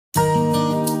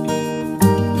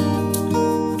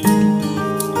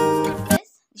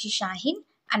This is Shahin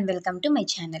and welcome to my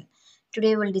channel.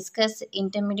 Today we will discuss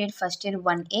intermediate first year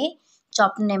 1A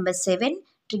chapter number 7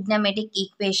 trigonometric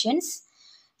equations.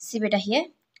 See beta here.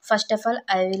 First of all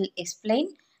I will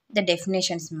explain the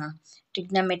definitions ma.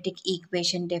 Trigonometric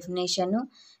equation definition,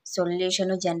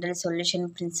 solution, general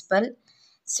solution, principal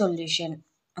solution.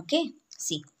 Okay.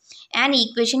 See. An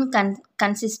equation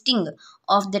consisting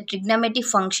of the trigonometric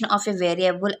function of a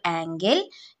variable angle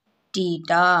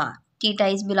theta. Theta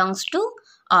is belongs to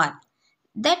R.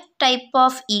 That type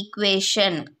of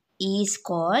equation is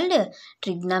called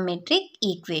trigonometric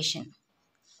equation.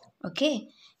 Okay.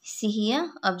 See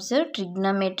here, observe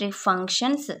trigonometric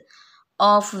functions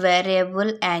of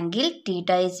variable angle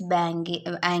theta is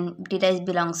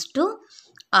belongs to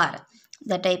R.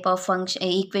 The type of function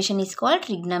equation is called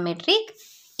trigonometric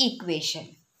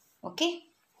equation. Okay.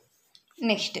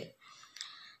 Next,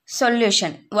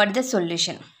 solution. What is the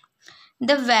solution?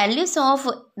 The values of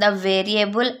the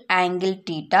variable angle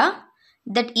theta,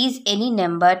 that is any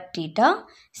number theta,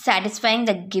 satisfying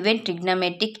the given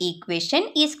trigonometric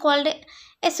equation is called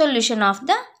a solution of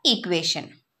the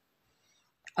equation.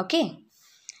 Okay.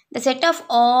 The set of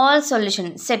all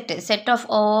solutions of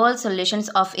all solutions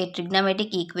of a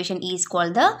trigonometric equation is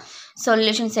called the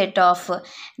solution set of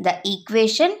the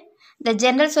equation. The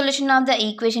general solution of the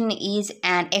equation is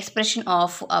an expression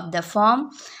of the form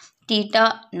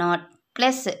theta naught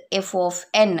plus f of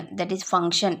n, that is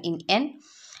function in n,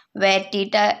 where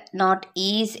theta naught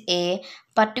is a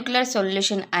particular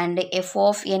solution and f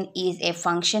of n is a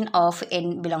function of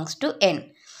n belongs to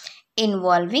n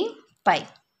involving pi.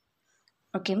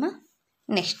 Okay ma.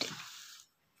 Next,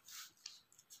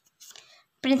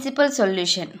 principal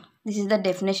solution. This is the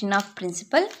definition of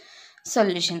principal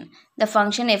solution. The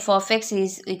function f of x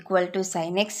is equal to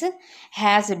sin x,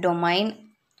 has a domain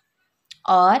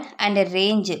R and a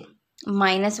range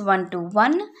 -1 to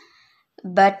 1.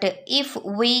 But if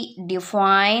we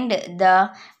defined the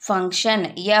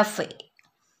function f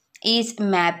is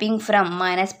mapping from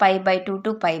 -pi/2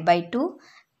 to pi/2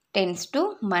 tends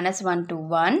to -1 to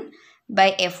 1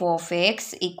 by f of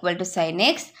x equal to sin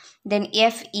x, then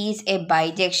f is a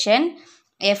bijection.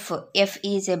 F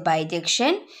is a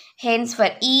bijection. Hence,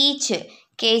 for each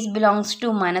case belongs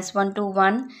to -1 to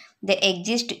 1, the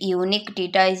exist unique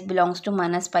theta is belongs to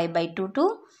 -pi/2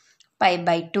 to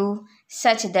pi/2,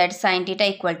 such that sin theta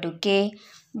equal to k.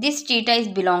 This theta is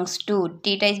belongs to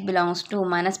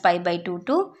 -pi/2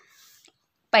 to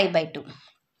pi/2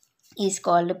 is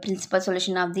called principal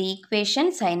solution of the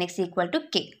equation sin x equal to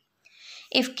k.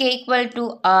 If k equal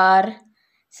to r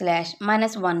slash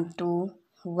 -1 to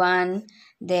 1,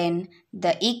 then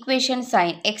the equation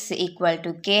sin x equal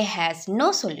to k has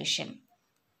no solution.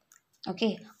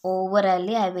 Okay,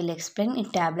 overall I will explain in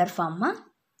tabular form.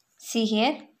 See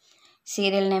here,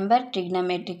 serial number,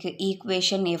 trigonometric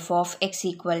equation f of x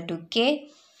equal to k,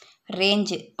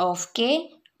 range of k,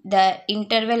 the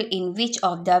interval in which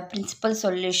of the principal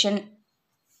solution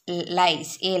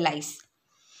lies, a lies,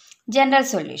 general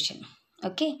solution.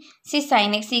 Okay, see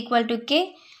sin x equal to k,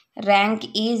 range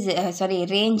is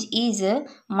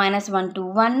 -1 to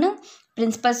 1,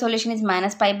 principal solution is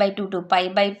 -pi/2 to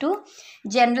pi/2,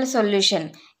 general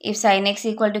solution, if sin x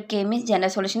equal to k means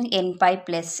general solution is n pi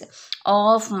plus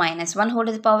of -1 whole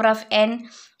to the power of n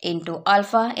into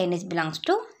alpha, n is belongs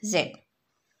to z.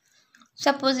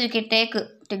 Suppose we can take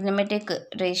trigonometric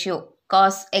ratio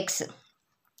cos x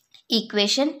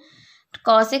equation.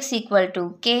 Cos x equal to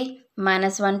k,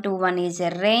 -1 to 1 is a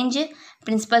range,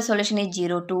 principal solution is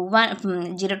 0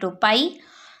 to pi,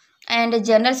 and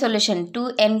general solution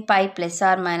 2n pi plus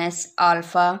or minus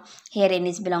alpha, here n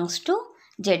is belongs to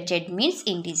z, z means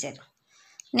integer.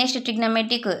 Next,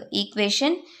 trigonometric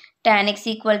equation, tan x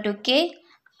equal to k,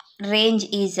 range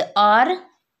is r,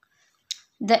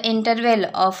 the interval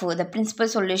of the principal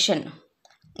solution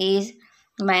is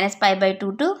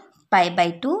 -pi/2 to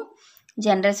pi/2,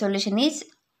 general solution is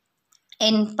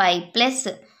n pi plus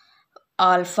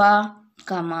alpha,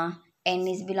 comma, n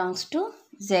is belongs to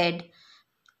z.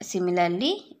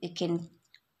 Similarly, you can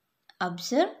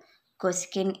observe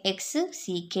cosecant x,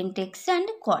 secant x and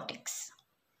cot x.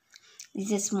 This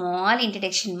is a small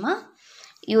introduction ma.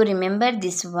 You remember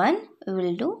this one, we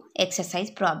will do exercise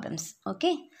problems.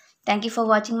 Okay. Thank you for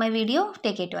watching my video.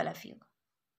 Take care to all of you.